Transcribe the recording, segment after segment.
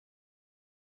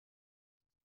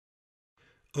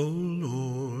O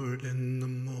Lord, in the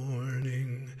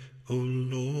morning, O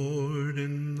Lord,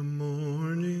 in the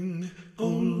morning, O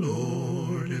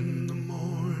Lord, in the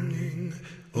morning,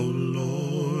 O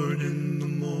Lord, in the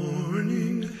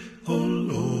morning, O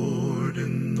Lord,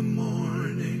 in the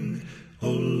morning, O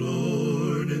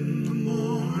Lord, in the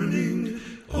morning,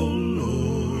 O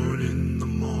Lord, in the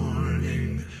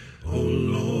morning, O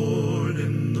Lord,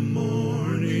 in the morning.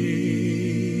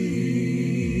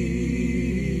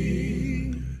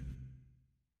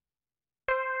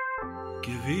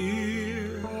 Give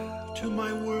ear to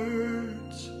my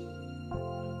words,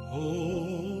 O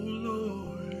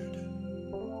Lord.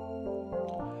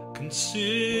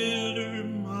 Consider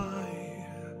my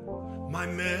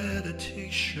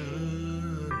meditation.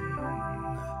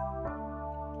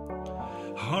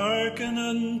 Hearken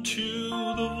unto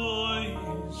the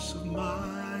voice of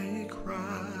my cry,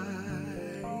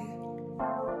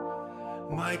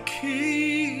 my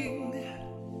King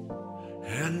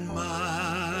and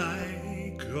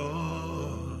my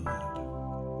God.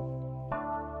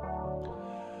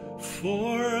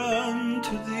 For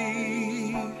unto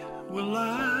thee will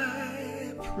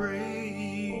I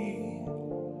pray,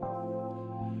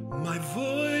 my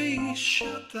voice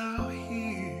shalt thou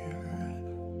hear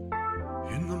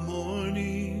in the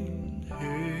morning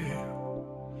air.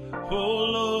 O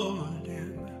Lord,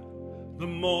 in the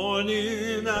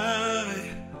morning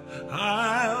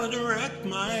I'll direct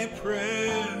my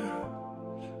prayer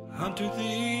unto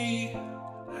thee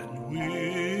and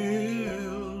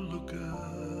will look up.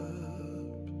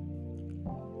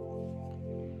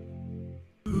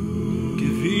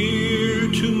 Give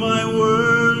ear to my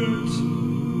words,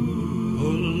 O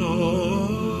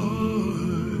Lord.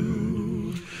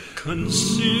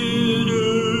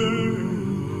 Consider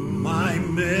my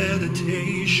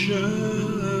meditation.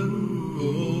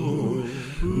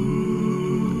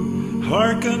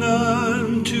 Hearken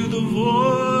unto the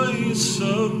voice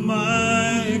of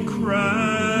my cry,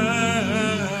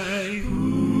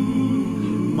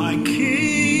 my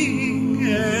King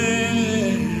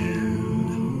and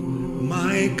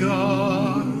my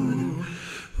God.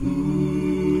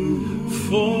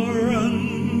 For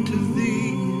unto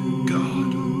thee,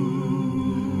 God,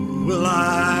 will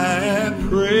I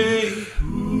pray,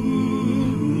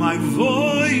 my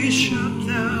voice shalt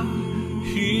thou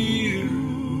hear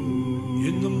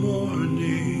in the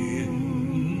morning.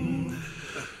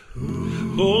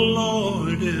 O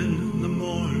Lord, in the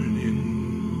morning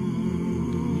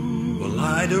will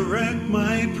I direct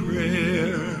my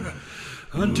prayer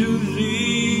unto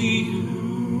thee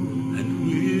and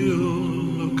will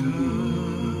look up.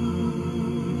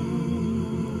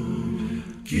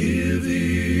 Give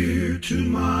ear to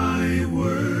my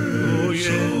words,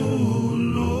 O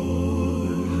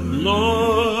Lord.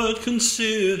 Lord,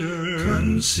 consider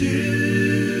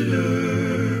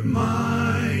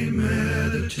my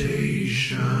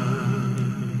meditation.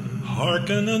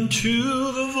 Hearken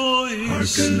unto the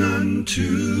voice of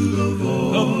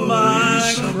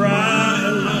my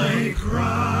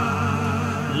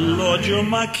cry. Lord, you're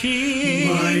my King,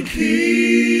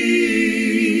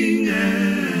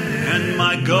 and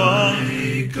my God.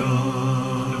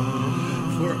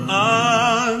 For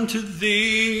unto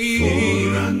thee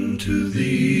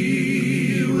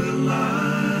will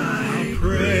I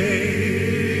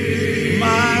pray.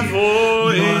 My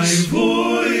voice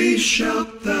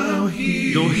shalt thou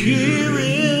hear. You'll hear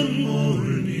in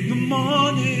the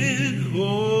morning, O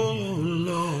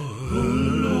Lord,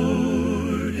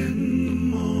 in the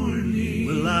morning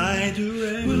will I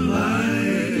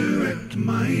direct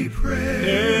my prayer.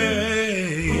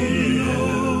 O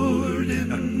Lord, in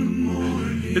the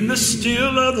morning, in the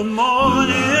still of the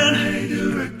morning, I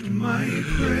direct my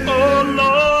prayer. Oh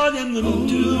Lord, in the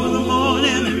dew of the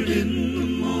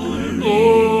morning,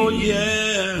 oh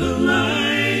yeah, will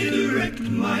I direct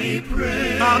my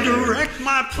prayer. I'll direct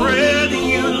my prayer to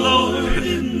you, Lord,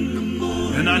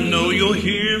 and I know you'll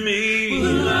hear me.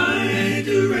 Will I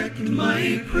direct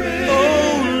my prayer?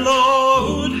 Oh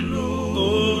Lord,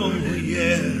 oh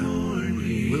yeah,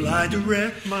 will I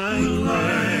direct my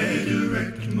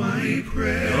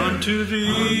prayer unto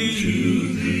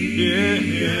thee? Yeah,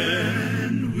 yeah.